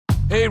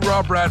Hey,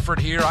 Rob Bradford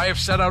here. I have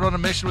set out on a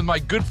mission with my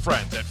good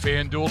friends at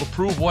FanDuel to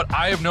prove what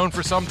I have known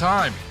for some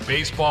time.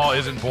 Baseball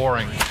isn't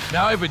boring.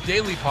 Now I have a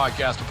daily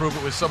podcast to prove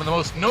it with some of the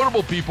most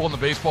notable people in the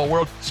baseball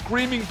world,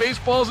 screaming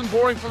baseball isn't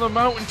boring from the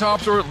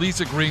mountaintops, or at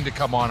least agreeing to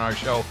come on our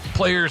show.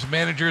 Players,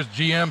 managers,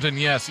 GMs, and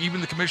yes, even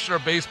the commissioner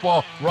of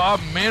baseball, Rob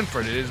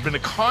Manfred. It has been a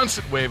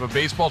constant wave of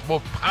baseball's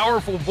most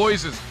powerful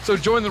voices. So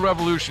join the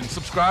revolution.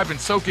 Subscribe and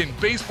soak in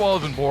Baseball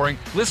Isn't Boring.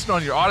 Listen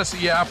on your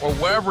Odyssey app or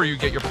wherever you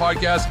get your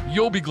podcasts.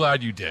 You'll be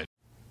glad you did.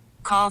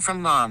 Call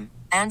from mom.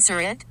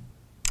 Answer it.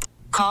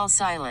 Call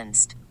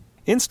silenced.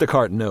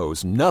 Instacart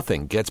knows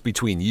nothing gets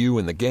between you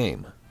and the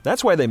game.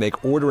 That's why they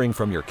make ordering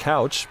from your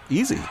couch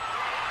easy.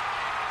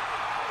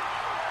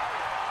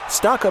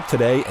 Stock up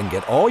today and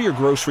get all your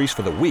groceries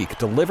for the week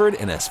delivered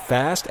in as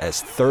fast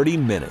as 30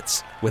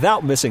 minutes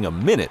without missing a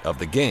minute of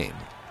the game.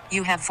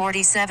 You have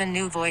 47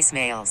 new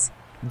voicemails.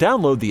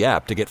 Download the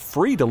app to get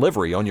free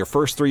delivery on your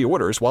first 3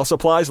 orders while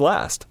supplies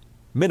last.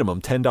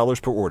 Minimum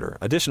 $10 per order.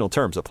 Additional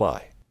terms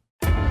apply.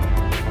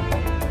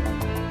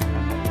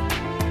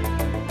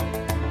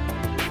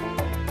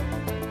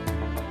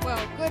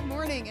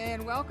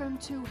 Welcome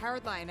to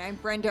Hardline. I'm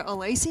Brenda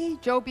Olacy.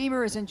 Joe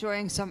Beamer is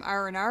enjoying some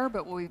R&R,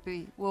 but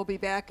we'll be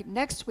back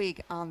next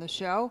week on the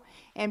show.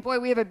 And boy,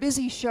 we have a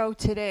busy show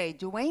today.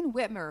 Duane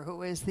Whitmer,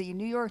 who is the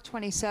New York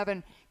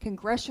 27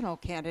 congressional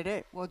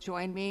candidate, will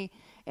join me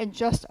in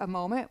just a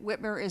moment.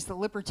 Whitmer is the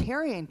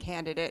Libertarian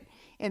candidate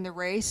in the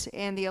race,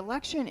 and the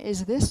election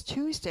is this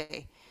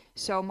Tuesday.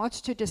 So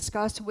much to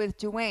discuss with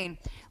Duane.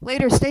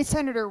 Later, State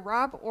Senator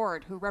Rob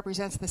Ort, who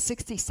represents the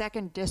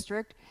 62nd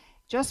District,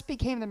 just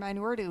became the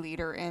minority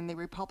leader and the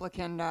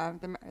Republican,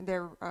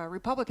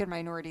 Republican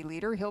minority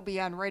leader. He'll be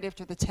on right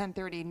after the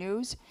 10:30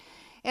 news.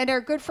 And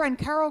our good friend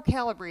Carol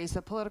Calabrese,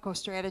 the political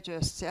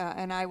strategist,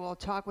 and I will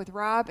talk with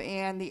Rob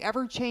and the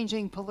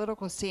ever-changing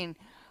political scene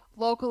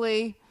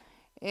locally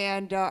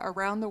and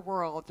around the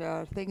world.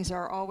 Things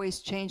are always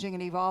changing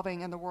and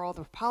evolving in the world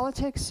of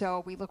politics,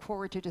 so we look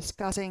forward to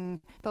discussing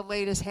the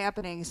latest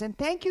happenings. And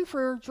thank you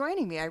for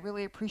joining me. I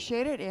really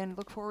appreciate it and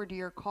look forward to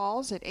your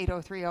calls at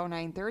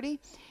 803-0930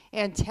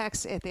 and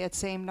text at that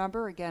same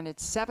number. Again,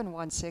 it's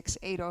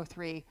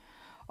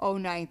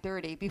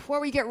 716-803-0930. Before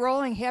we get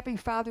rolling, happy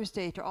Father's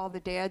Day to all the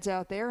dads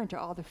out there and to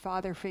all the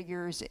father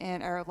figures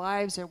in our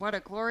lives. And what a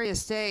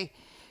glorious day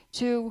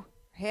to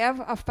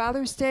have a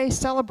Father's Day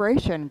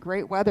celebration.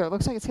 Great weather. It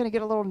looks like it's going to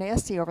get a little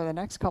nasty over the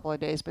next couple of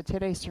days, but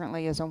today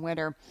certainly is a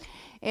winter.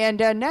 And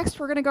next,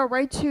 we're going to go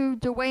right to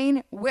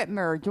Duane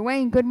Whitmer.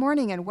 Duane, good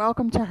morning and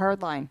welcome to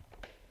Hardline.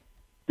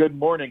 Good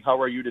morning.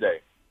 How are you today?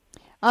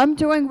 I'm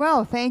doing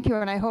well, thank you,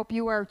 and I hope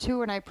you are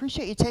too, and I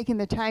appreciate you taking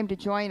the time to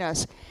join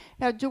us.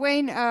 Now,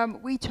 Duane,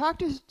 we talked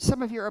to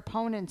some of your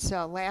opponents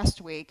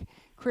last week,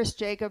 Chris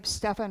Jacobs,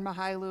 Stefan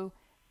Mihailu,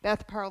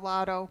 Beth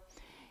Parlato,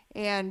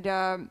 and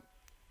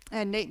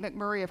Nate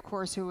McMurray, of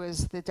course, who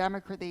is the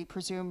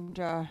presumed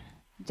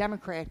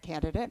Democrat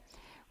candidate,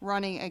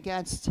 running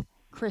against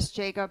Chris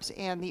Jacobs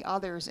and the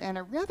others, and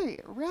a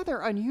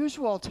rather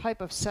unusual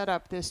type of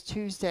setup this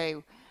Tuesday,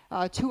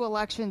 2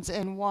 elections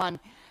in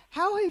one.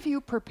 How have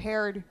you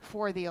prepared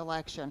for the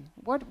election?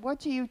 What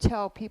do you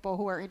tell people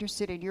who are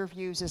interested in your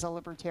views as a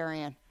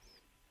libertarian?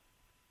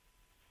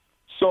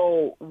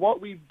 So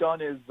what we've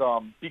done is,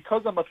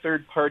 because I'm a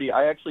third party,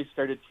 I actually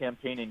started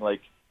campaigning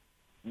like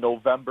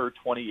November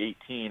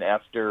 2018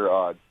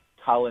 after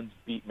Collins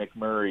beat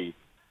McMurray.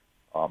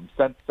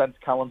 Since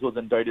Collins was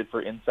indicted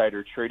for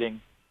insider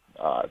trading,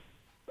 I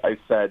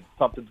said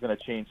something's going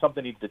to change.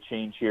 Something needs to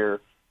change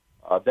here.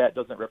 That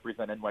doesn't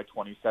represent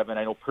NY27.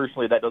 I know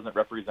personally that doesn't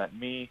represent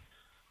me.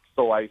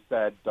 So I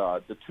said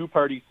the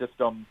 2-party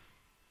system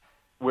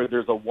where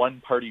there's a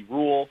 1-party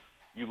rule.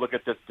 You look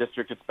at this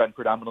district, it's been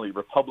predominantly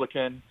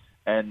Republican,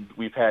 and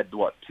we've had,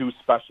 2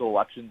 special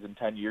elections in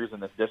 10 years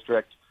in this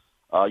district.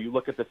 You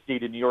look at the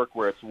state of New York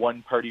where it's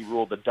 1-party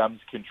rule, the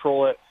Dems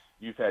control it.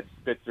 You've had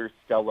Spitzer,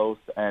 Skelos,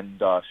 and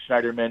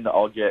Schneiderman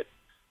all get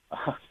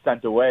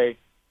sent away.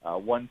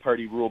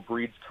 1-party rule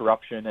breeds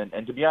corruption.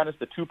 And to be honest,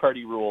 the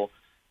 2-party rule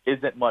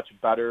isn't much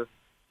better.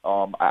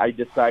 I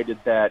decided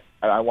that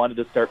I wanted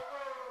to start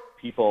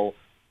people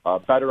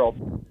better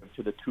alternative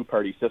to the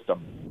 2-party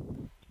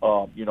system.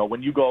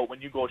 When you go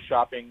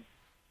shopping,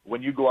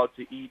 when you go out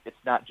to eat, it's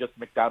not just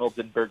McDonald's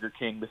and Burger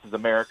King. This is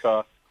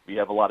America. We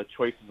have a lot of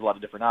choices, a lot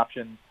of different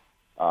options.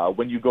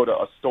 When you go to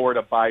a store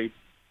to buy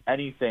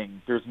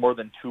anything, there's more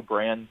than 2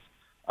 brands.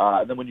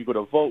 And then when you go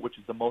to vote, which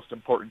is the most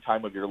important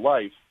time of your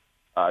life,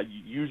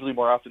 usually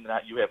more often than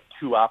not, you have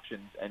 2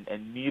 options, and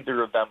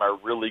neither of them are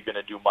really going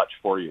to do much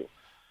for you.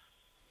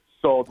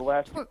 So the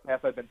last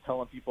half I've been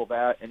telling people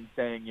that and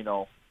saying,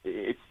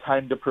 it's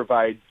time to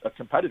provide a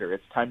competitor.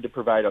 It's time to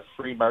provide a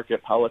free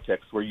market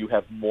politics where you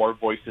have more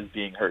voices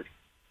being heard.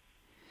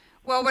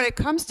 Well, when it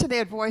comes to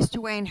that voice,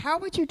 Duane, how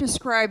would you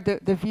describe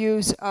the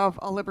views of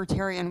a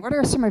libertarian? What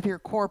are some of your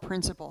core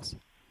principles?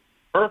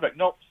 Perfect.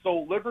 No,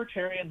 so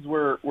libertarians,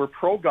 we're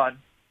pro-gun.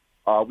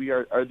 We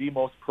are the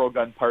most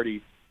pro-gun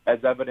party,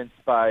 as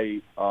evidenced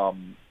by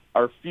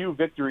our few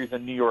victories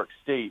in New York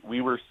State.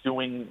 We were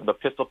suing the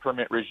pistol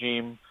permit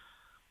regime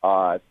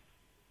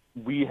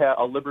We have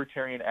a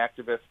libertarian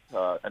activist,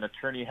 an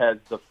attorney, has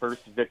the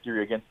first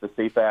victory against the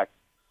SAFE Act.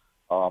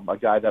 A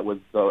guy that was,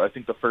 I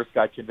think, the first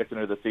guy convicted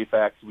under the SAFE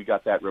Act. We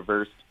got that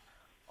reversed.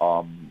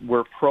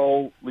 We're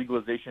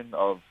pro-legalization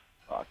of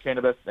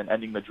cannabis and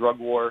ending the drug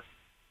war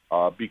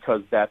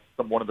because that's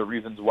one of the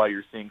reasons why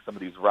you're seeing some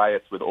of these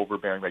riots with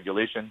overbearing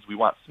regulations. We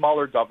want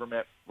smaller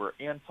government. We're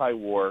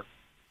anti-war.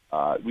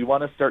 We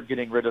want to start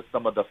getting rid of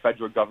some of the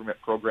federal government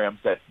programs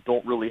that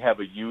don't really have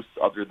a use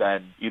other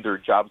than either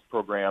jobs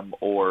program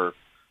or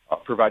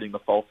providing the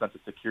false sense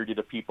of security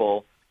to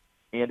people.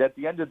 And at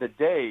the end of the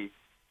day,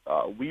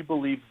 we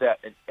believe that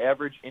an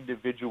average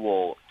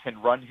individual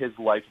can run his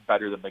life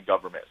better than the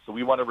government. So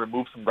we want to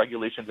remove some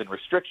regulations and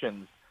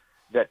restrictions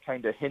that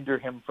kind of hinder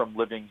him from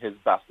living his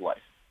best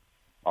life.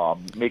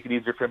 Make it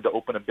easier for him to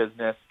open a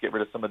business, get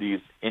rid of some of these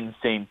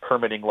insane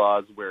permitting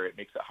laws where it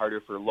makes it harder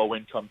for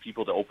low-income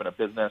people to open a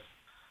business,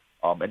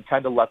 and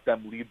kind of let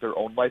them lead their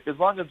own life as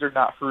long as they're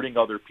not hurting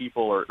other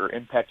people or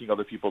impacting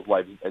other people's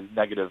lives as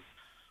negative.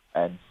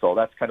 And so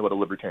that's kind of what a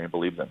libertarian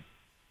believes in.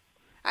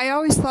 I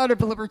always thought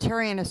of a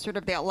libertarian as sort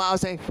of that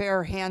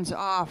laissez-faire,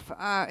 hands-off.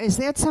 Is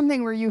that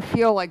something where you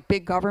feel like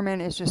big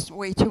government is just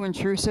way too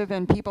intrusive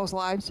in people's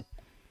lives?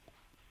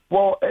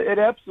 Well, it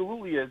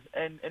absolutely is.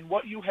 And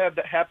what you have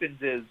that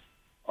happens is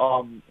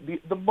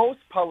the most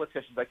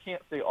politicians, I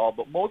can't say all,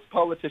 but most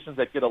politicians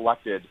that get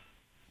elected,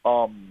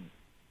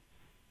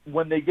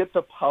 when they get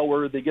the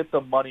power, they get the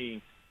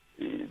money,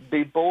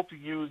 they both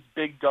use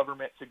big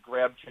government to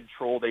grab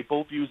control. They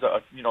both use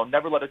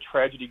never let a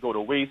tragedy go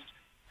to waste.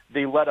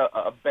 They let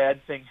a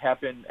bad thing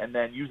happen and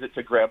then use it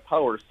to grab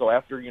power. So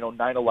after,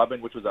 9/11,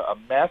 which was a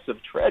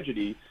massive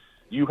tragedy,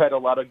 you had a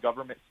lot of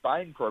government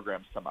spying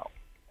programs come out.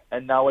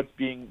 And now it's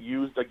being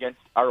used against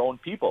our own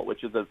people,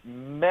 which is a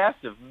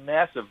massive,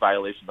 massive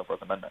violation of the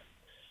Fourth Amendment.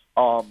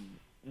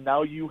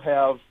 Now you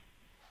have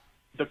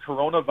the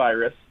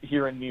coronavirus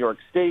here in New York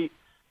State,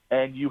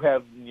 and you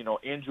have,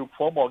 Andrew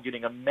Cuomo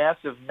getting a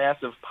massive,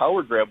 massive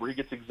power grab where he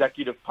gets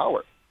executive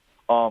power.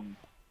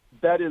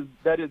 That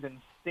is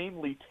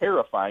insanely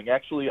terrifying.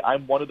 Actually,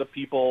 I'm one of the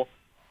people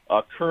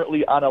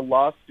currently on a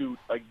lawsuit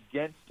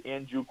against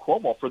Andrew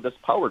Cuomo for this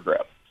power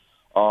grab.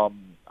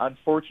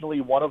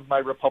 Unfortunately, one of my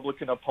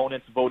Republican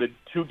opponents voted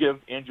to give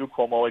Andrew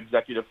Cuomo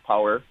executive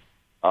power,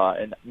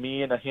 and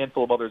me and a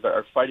handful of others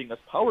are fighting this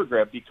power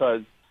grab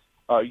because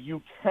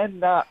you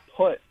cannot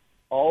put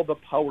all the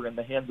power in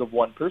the hands of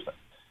one person.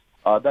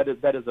 That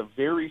is a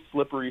very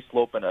slippery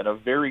slope and a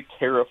very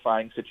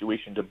terrifying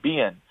situation to be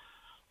in.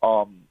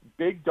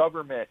 Big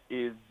government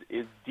is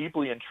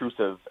deeply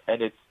intrusive,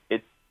 and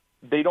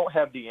they don't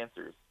have the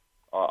answers.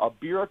 A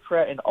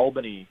bureaucrat in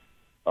Albany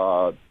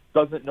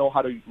doesn't know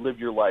how to live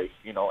your life,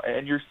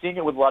 and you're seeing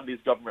it with a lot of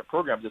these government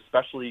programs,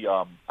 especially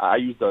I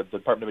use the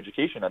Department of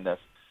Education on this.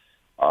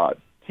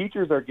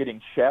 Teachers are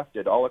getting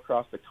shafted all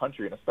across the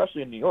country, and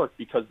especially in New York,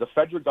 because the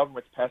federal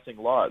government's passing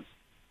laws,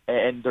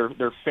 and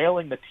they're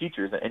failing the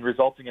teachers and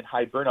resulting in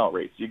high burnout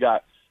rates. You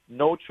got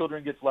No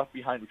Children Gets Left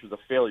Behind, which is a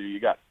failure. You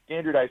got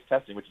standardized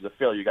testing, which is a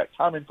failure. You got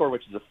Common Core,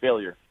 which is a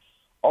failure.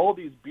 All of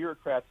these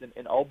bureaucrats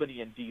in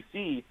Albany and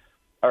D.C.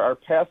 are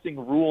passing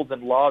rules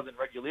and laws and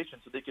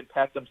regulations so they can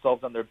pat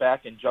themselves on their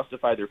back and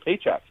justify their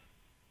paychecks.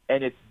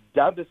 And it's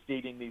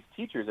devastating these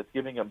teachers. It's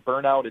giving them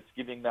burnout. It's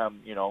giving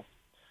them,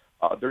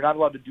 they're not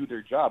allowed to do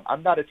their job.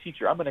 I'm not a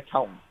teacher. I'm an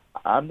accountant.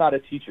 I'm not a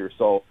teacher.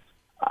 So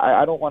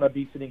I don't want to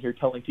be sitting here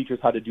telling teachers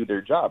how to do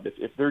their job.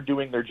 If they're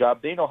doing their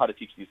job, they know how to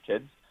teach these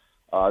kids.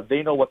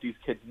 They know what these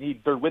kids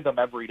need. They're with them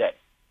every day.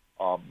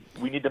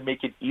 We need to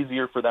make it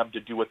easier for them to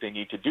do what they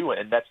need to do.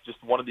 And that's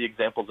just one of the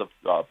examples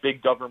of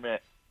big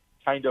government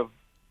kind of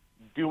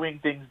doing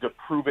things to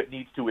prove it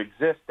needs to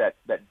exist that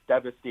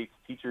devastates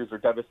teachers or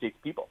devastates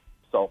people.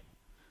 So,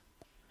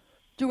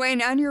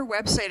 Dwayne, on your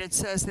website it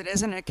says that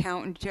as an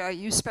accountant,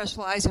 you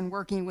specialize in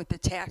working with the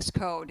tax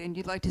code, and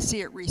you'd like to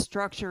see it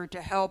restructured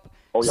to help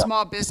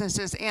small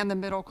businesses and the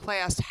middle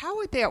class. How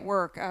would that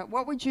work?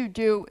 What would you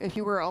do if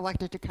you were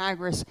elected to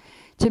Congress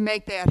to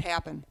make that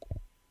happen?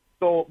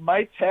 So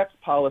my tax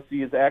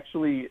policy is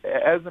actually,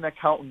 as an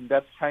accountant,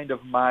 that's kind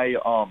of my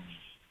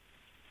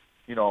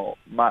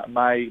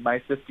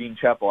my Sistine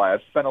Chapel.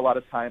 I've spent a lot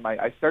of time.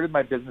 I started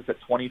my business at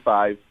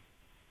 25,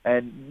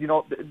 and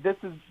this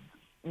is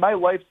my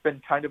life's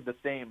been kind of the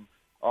same.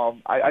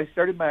 I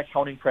started my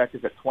accounting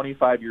practice at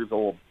 25 years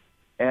old,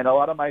 and a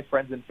lot of my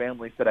friends and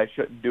family said I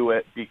shouldn't do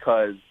it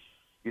because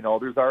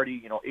there's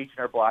already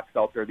H&R Blocks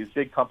out there. These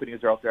big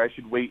companies are out there. I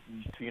should wait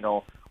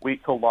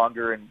till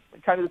longer. And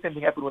kind of the same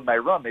thing happened with my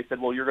run. They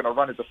said, well, you're going to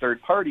run as a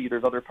third party.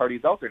 There's other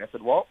parties out there. And I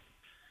said, well,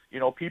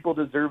 people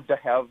deserve to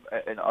have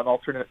an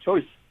alternate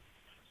choice.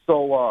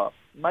 So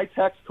my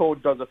tax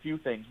code does a few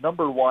things.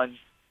 Number one,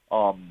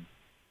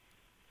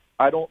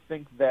 I don't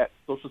think that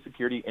Social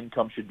Security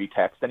income should be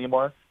taxed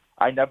anymore.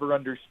 I never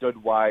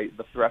understood why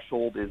the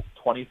threshold is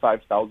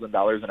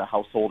 $25,000 in a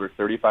household or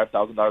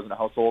 $35,000 in a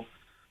household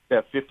to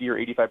have 50 or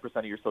 85%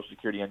 of your Social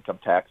Security income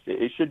taxed.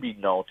 It should be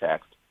no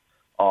taxed.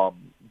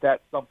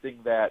 That's something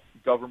that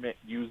government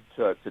used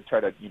to try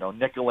to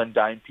nickel and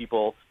dime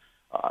people.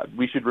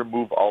 we should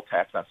remove all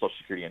tax on Social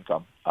Security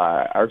income.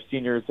 Our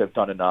seniors have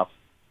done enough.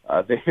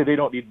 They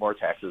don't need more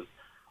taxes.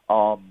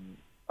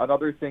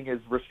 Another thing is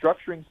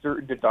restructuring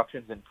certain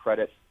deductions and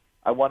credits.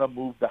 I want to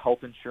move the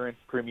health insurance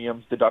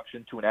premiums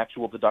deduction to an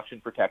actual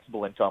deduction for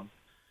taxable income.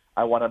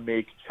 I want to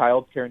make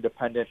child care and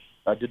dependent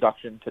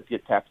deduction to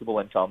get taxable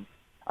income.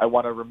 I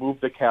want to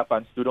remove the cap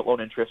on student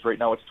loan interest. Right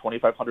now it's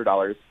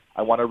 $2,500.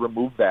 I want to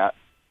remove that.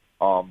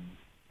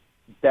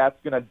 That's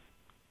going to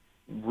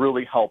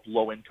really help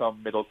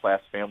low-income,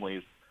 middle-class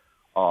families.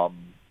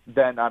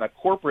 Then on a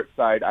corporate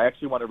side, I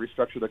actually want to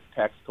restructure the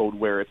tax code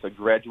where it's a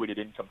graduated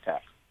income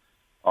tax.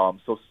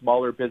 So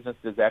smaller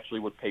businesses actually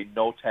would pay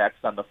no tax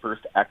on the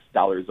first X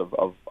dollars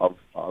of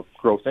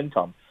gross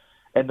income.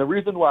 And the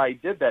reason why I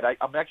did that,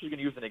 I'm actually going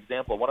to use an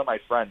example. One of my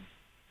friends,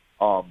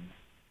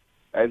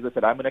 as I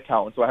said, I'm an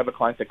accountant, so I have a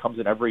client that comes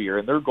in every year,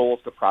 and their goal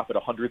is to profit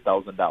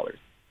 $100,000.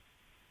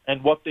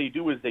 And what they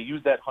do is they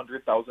use that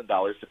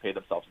 $100,000 to pay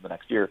themselves in the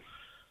next year.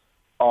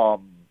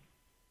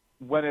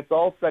 When it's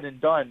all said and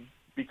done,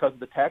 because of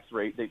the tax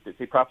rate,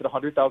 they profit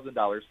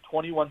 $100,000,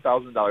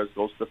 $21,000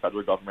 goes to the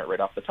federal government right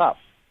off the top.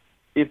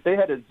 If they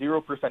had a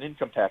 0%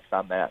 income tax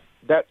on that,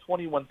 that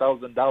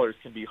 $21,000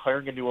 can be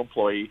hiring a new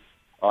employee,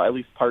 at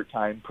least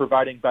part-time,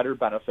 providing better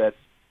benefits,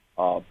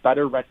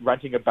 better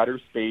renting a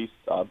better space,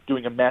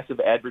 doing a massive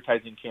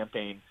advertising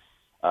campaign.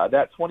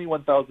 That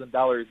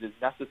 $21,000 is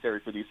necessary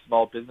for these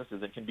small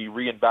businesses and can be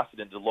reinvested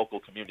into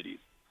local communities.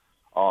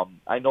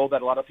 I know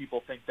that a lot of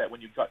people think that when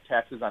you cut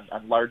taxes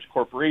on large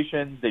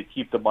corporations, they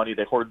keep the money,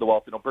 they hoard the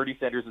wealth. You know, Bernie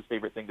Sanders'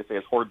 favorite thing to say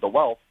is hoard the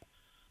wealth.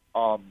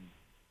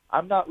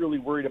 I'm not really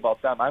worried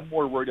about them. I'm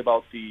more worried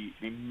about the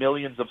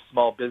millions of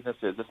small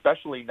businesses,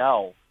 especially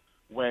now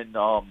when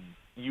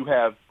you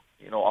have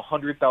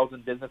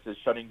 100,000 businesses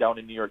shutting down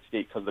in New York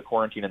State because of the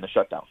quarantine and the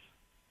shutdown.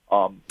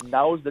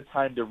 Now is the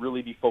time to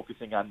really be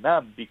focusing on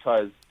them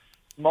because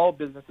small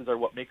businesses are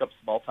what make up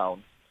small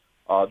towns.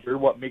 They're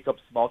what make up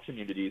small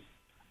communities.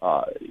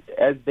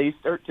 As they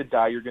start to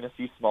die, you're going to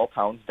see small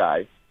towns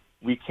die.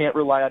 We can't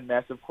rely on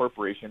massive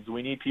corporations.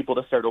 We need people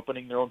to start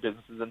opening their own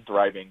businesses and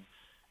thriving.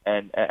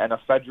 And at a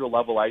federal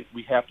level,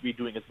 we have to be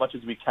doing as much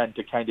as we can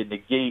to kind of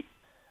negate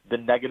the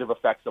negative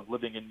effects of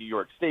living in New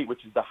York State,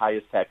 which is the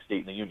highest tax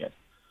state in the union.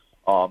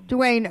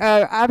 Dwayne,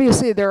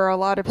 obviously there are a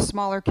lot of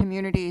smaller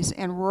communities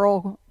and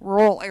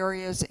rural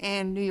areas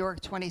in New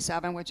York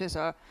 27, which is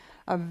a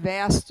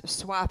vast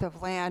swath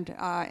of land.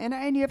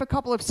 And you have a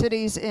couple of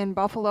cities in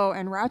Buffalo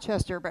and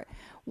Rochester. But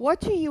what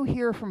do you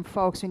hear from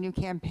folks when you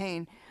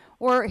campaign?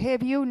 Or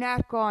have you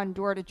not gone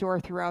door to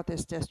door throughout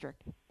this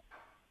district?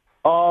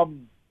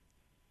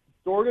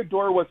 Door to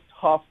door was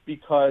tough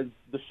because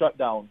the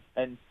shutdown.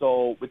 And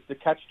so it's the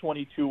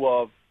catch-22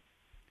 of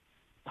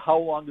how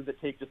long does it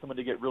take for someone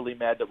to get really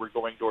mad that we're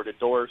going door to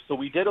door. So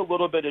we did a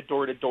little bit of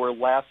door to door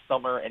last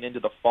summer and into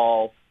the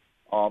fall.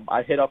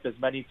 I hit up as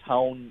many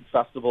town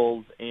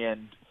festivals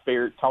and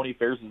county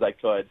fairs as I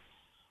could.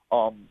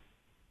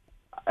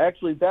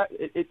 Actually,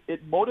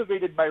 it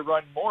motivated my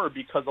run more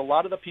because a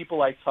lot of the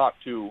people I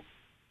talked to,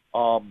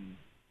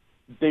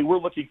 they were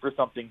looking for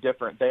something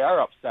different. They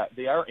are upset.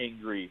 They are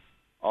angry.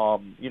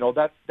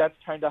 That's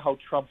kind of how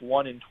Trump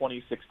won in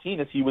 2016,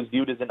 is he was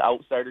viewed as an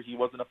outsider. He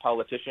wasn't a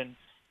politician,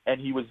 and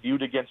he was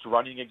viewed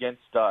running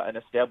against an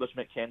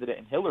establishment candidate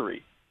in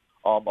Hillary.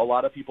 A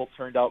lot of people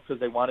turned out because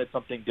they wanted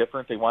something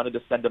different. They wanted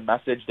to send a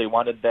message. They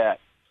wanted that,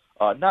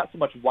 not so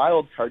much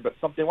wild card, but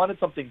they wanted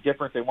something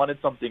different. They wanted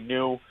something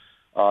new.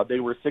 They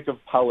were sick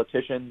of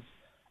politicians.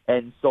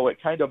 And so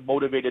it kind of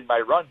motivated my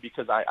run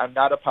because I'm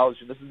not a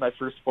politician. This is my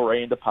first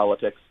foray into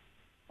politics.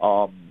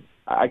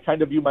 I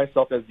kind of view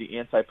myself as the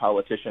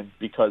anti-politician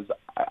because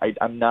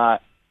I'm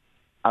not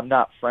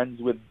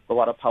friends with a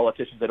lot of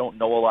politicians. I don't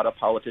know a lot of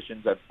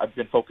politicians. I've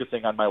been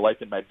focusing on my life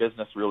and my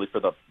business really for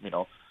the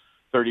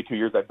 32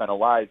 years I've been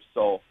alive.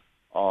 So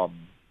talk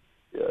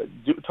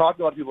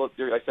to a lot of people.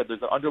 I said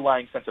there's an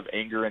underlying sense of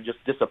anger and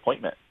just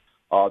disappointment.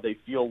 They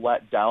feel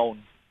let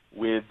down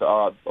with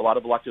a lot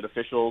of elected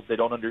officials. They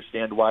don't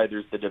understand why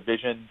there's the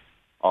division.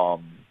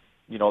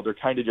 They're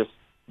kind of just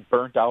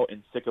burnt out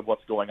and sick of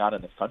what's going on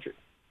in this country.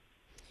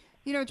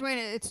 Dwayne,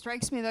 it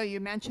strikes me, though,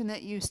 you mentioned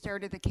that you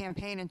started the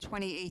campaign in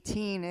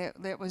 2018.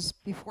 It was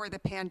before the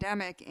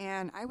pandemic,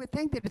 and I would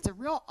think that it's a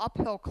real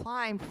uphill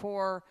climb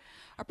for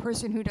a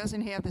person who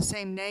doesn't have the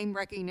same name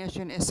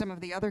recognition as some of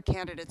the other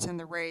candidates in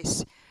the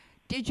race.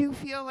 Did you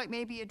feel like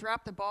maybe you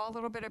dropped the ball a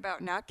little bit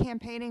about not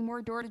campaigning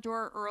more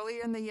door-to-door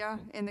early in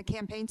the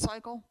campaign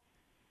cycle?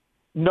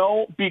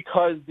 No,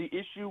 because the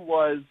issue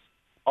was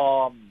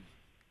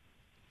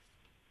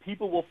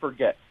people will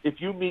forget.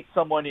 If you meet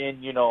someone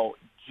in,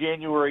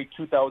 January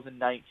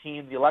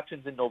 2019, the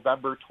election's in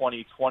November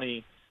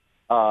 2020,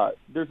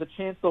 there's a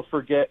chance they'll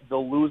forget,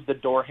 they'll lose the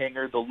door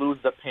hanger, they'll lose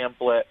the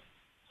pamphlet.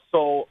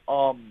 So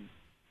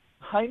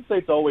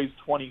hindsight's always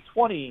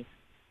 2020.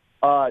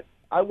 I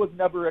was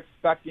never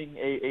expecting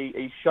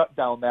a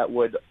shutdown that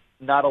would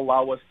not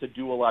allow us to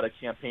do a lot of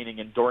campaigning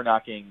and door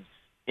knocking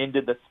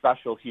into the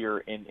special here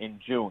in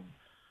June.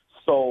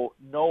 So,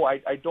 no, I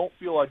don't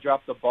feel I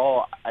dropped the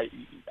ball.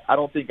 I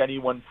don't think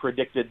anyone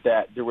predicted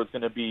that there was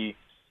going to be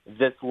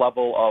this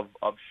level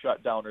of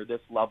shutdown or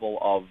this level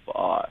of,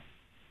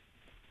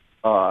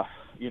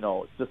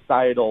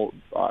 societal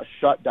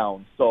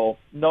shutdown. So,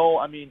 no,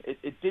 I mean,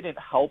 it didn't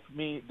help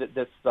me,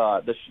 this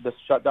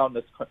shutdown,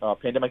 this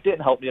pandemic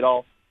didn't help me at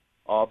all.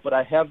 But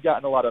I have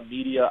gotten a lot of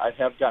media. I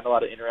have gotten a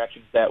lot of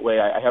interactions that way.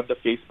 I have the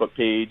Facebook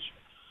page.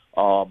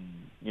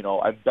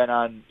 I've been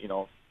on,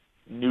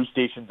 news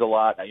stations a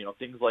lot.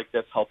 Things like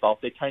this help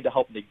out. They kind of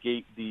help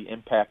negate the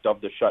impact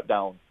of the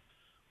shutdown.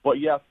 But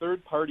yeah,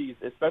 third parties,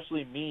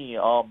 especially me,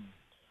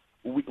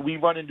 we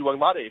run into a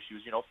lot of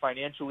issues.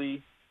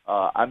 Financially,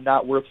 I'm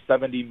not worth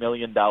 $70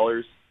 million.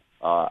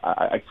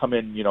 I come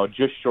in,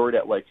 just short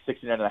at like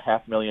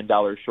 $69.5 million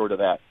short of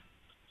that.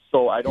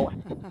 So I don't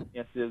have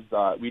finances.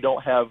 We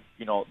don't have,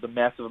 the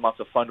massive amounts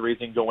of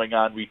fundraising going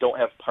on. We don't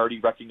have party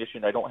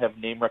recognition. I don't have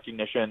name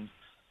recognition.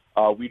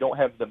 We don't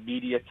have the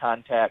media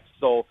contacts.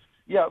 So,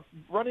 yeah,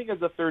 running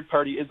as a third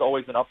party is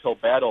always an uphill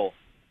battle,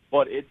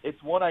 but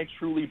it's one I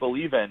truly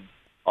believe in.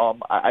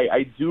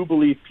 I do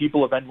believe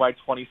people of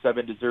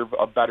NY27 deserve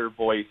a better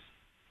voice.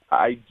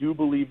 I do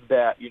believe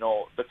that,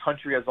 the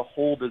country as a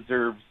whole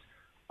deserves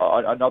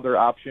another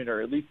option,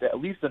 or at least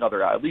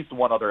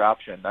one other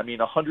option. I mean,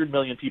 100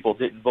 million people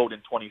didn't vote in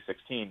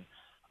 2016.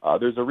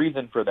 There's a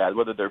reason for that.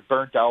 Whether they're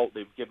burnt out,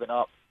 they've given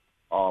up.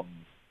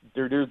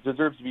 There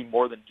deserves to be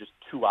more than just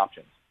two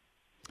options.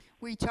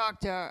 We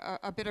talked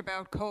a bit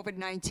about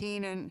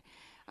COVID-19, and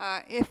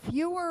if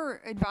you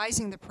were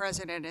advising the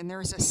president and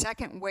there's a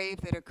second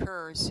wave that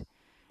occurs,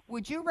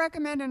 would you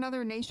recommend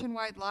another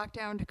nationwide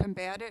lockdown to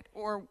combat it,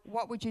 or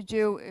what would you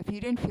do if you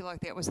didn't feel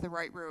like that was the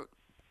right route?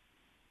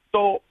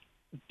 So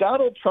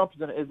Donald Trump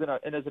is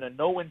in a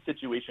no-win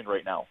situation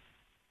right now,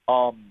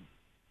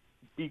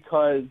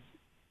 because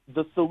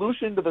the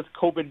solution to this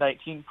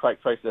COVID-19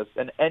 crisis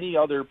and any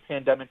other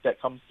pandemic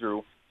that comes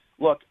through.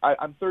 Look,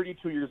 I'm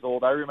 32 years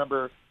old. I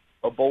remember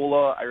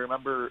Ebola. I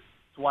remember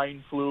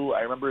swine flu.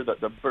 I remember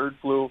the bird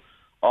flu.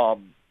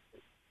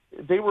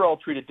 They were all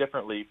treated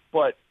differently,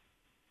 but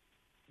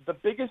the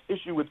biggest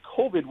issue with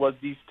COVID was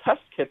these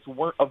test kits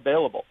weren't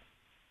available.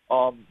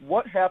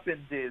 What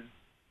happens is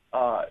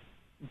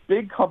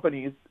big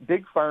companies,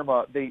 big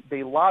pharma,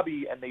 they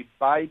lobby and they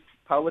buy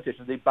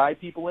politicians, they buy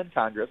people in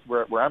Congress,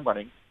 where I'm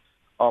running,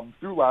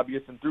 through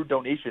lobbyists and through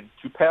donations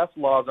to pass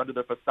laws under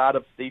the facade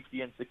of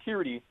safety and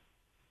security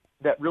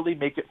that really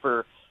make it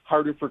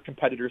harder for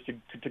competitors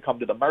to come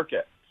to the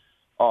market.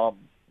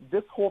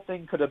 This whole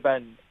thing could have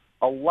been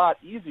a lot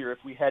easier if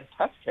we had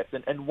test kits,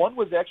 and one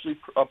was actually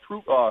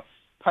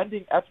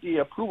pending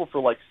FDA approval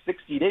for like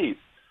 60 days.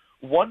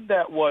 One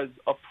that was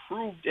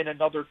approved in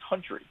another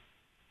country.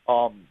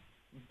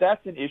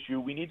 That's an issue.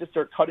 We need to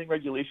start cutting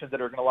regulations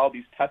that are going to allow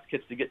these test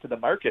kits to get to the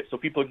market so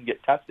people can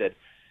get tested.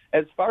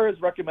 As far as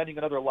recommending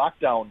another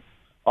lockdown,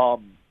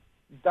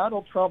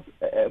 Donald Trump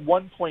at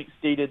one point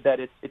stated that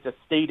it's a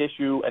state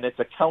issue and it's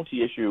a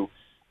county issue,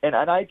 and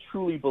I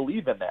truly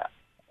believe in that.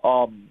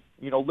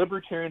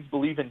 Libertarians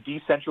believe in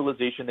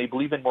decentralization. They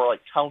believe in more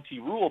like county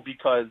rule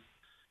because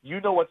you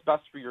know what's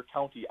best for your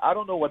county. I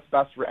don't know what's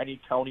best for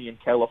any county in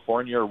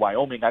California or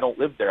Wyoming. I don't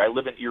live there. I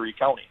live in Erie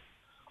County.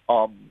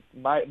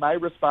 My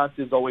response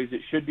is always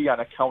it should be on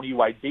a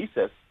county-wide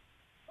basis,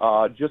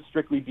 just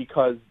strictly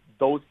because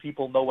those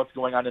people know what's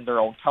going on in their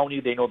own county.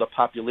 They know the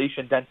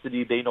population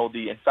density. They know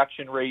the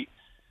infection rate.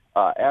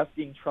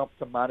 Asking Trump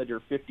to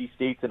monitor 50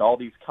 states and all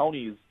these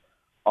counties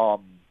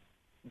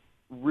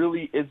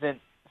really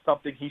isn't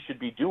something he should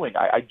be doing.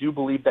 I do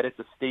believe that it's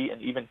a state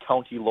and even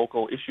county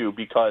local issue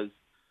because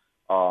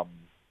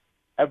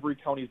every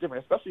county is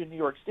different, especially in New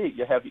York State.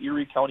 You have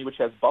Erie County, which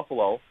has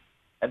Buffalo,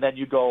 and then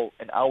you go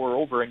an hour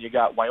over and you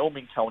got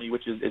Wyoming County,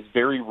 which is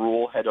very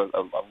rural, had a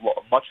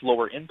much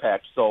lower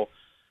impact. So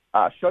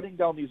shutting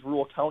down these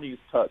rural counties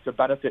to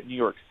benefit New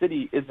York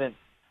City isn't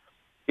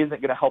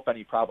going to help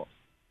any problems.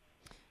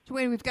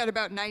 Dwayne, we've got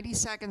about 90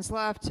 seconds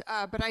left,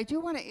 but I do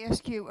want to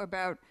ask you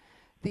about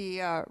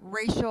the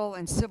racial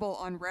and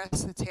civil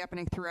unrest that's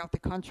happening throughout the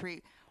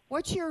country.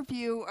 What's your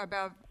view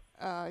about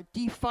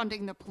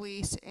defunding the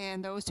police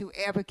and those who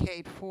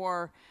advocate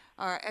for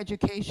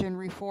education,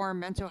 reform,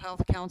 mental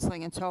health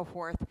counseling, and so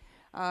forth,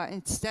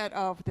 instead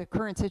of the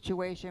current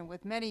situation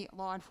with many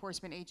law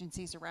enforcement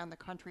agencies around the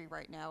country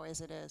right now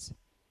as it is?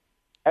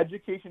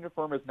 Education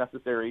reform is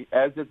necessary,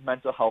 as is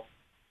mental health.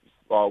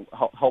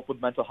 Help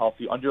with mental health.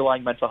 The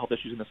underlying mental health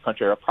issues in this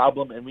country are a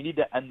problem, and we need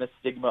to end the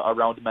stigma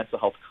around mental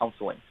health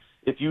counseling.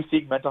 If you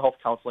seek mental health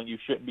counseling, you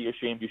shouldn't be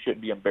ashamed. You shouldn't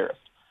be embarrassed.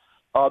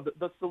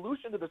 The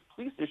solution to this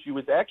police issue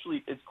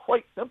is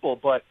quite simple,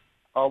 but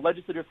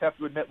legislators have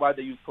to admit why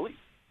they use police.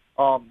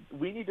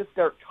 We need to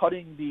start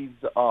cutting these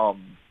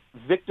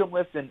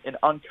victimless and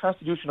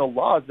unconstitutional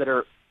laws that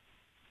are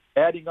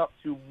adding up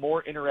to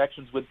more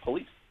interactions with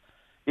police.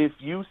 If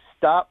you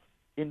stop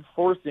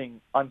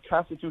enforcing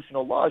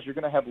unconstitutional laws, you're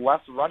going to have less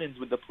run-ins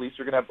with the police.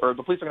 The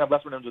police are going to have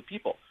less run-ins with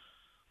people.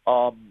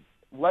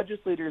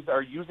 Legislators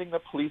are using the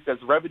police as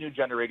revenue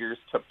generators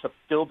to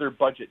fill their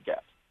budget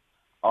gaps.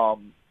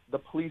 the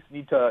police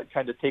need to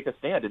kind of take a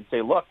stand and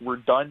say, look, we're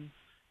done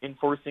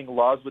enforcing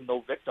laws with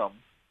no victim.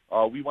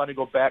 We want to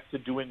go back to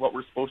doing what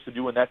we're supposed to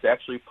do, and that's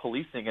actually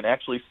policing and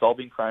actually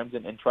solving crimes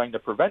and trying to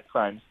prevent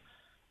crimes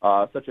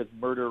such as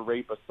murder,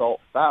 rape, assault,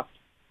 theft.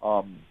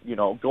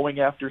 Going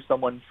after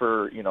someone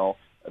for,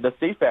 the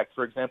SAFE Act,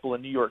 for example,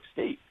 in New York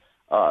State,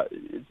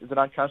 is an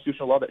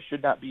unconstitutional law that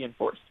should not be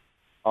enforced.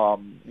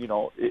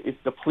 If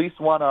the police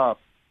want to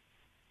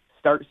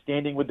start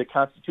standing with the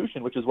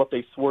Constitution, which is what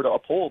they swore to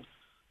uphold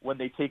when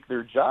they take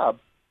their job,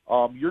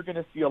 you're going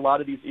to see a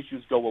lot of these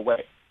issues go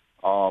away.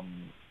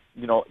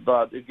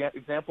 The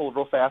example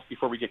real fast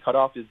before we get cut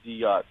off is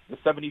the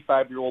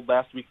 75-year-old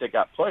last week that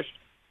got pushed.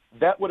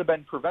 That would have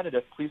been prevented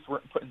if police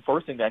weren't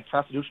enforcing that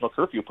constitutional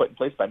curfew put in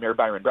place by Mayor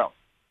Byron Brown.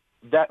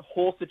 That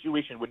whole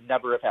situation would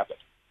never have happened.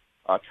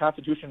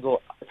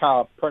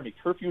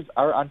 Curfews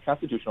are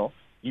unconstitutional.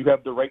 You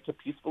have the right to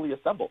peacefully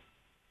assemble.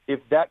 If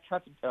that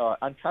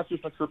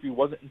unconstitutional curfew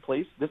wasn't in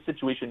place, this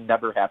situation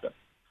never happened.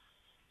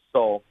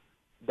 So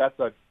that's,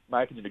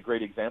 my opinion, a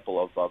great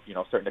example of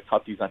starting to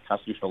cut these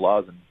unconstitutional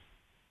laws, and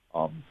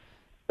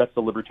that's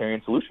the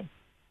libertarian solution.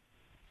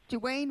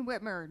 Dwayne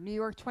Whitmer, New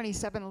York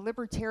 27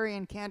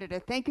 Libertarian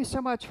candidate. Thank you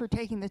so much for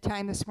taking the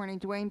time this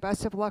morning, Dwayne.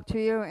 Best of luck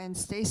to you, and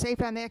stay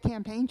safe on that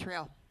campaign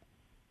trail.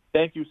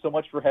 Thank you so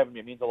much for having me.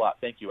 It means a lot.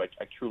 Thank you. I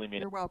truly mean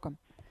it. You're welcome.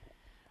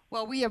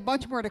 Well, we have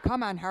much more to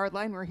come on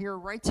Hardline. We're here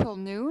right till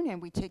noon,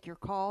 and we take your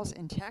calls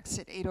and texts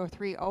at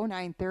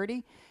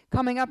 803-0930.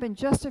 Coming up in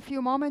just a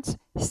few moments,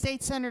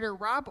 State Senator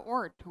Rob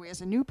Ort, who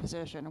has a new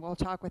position. We'll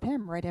talk with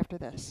him right after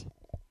this.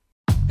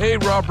 Hey,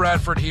 Rob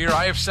Bradford here.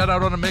 I have set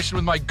out on a mission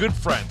with my good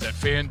friends at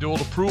FanDuel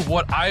to prove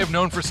what I have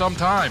known for some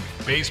time.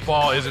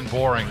 Baseball isn't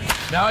boring.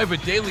 Now I have a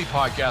daily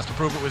podcast to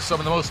prove it with some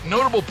of the most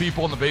notable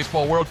people in the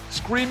baseball world,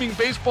 screaming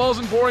baseball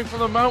isn't boring from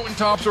the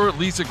mountaintops, or at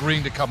least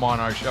agreeing to come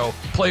on our show.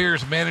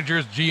 Players,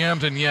 managers,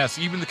 GMs, and yes,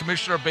 even the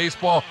commissioner of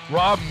baseball,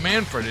 Rob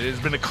Manfred. It has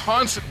been a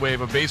constant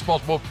wave of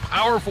baseball's most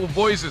powerful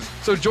voices.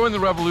 So join the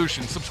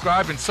revolution.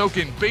 Subscribe and soak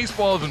in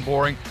Baseball Isn't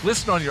Boring.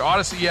 Listen on your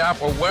Odyssey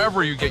app or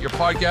wherever you get your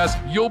podcasts.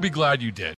 You'll be glad you did.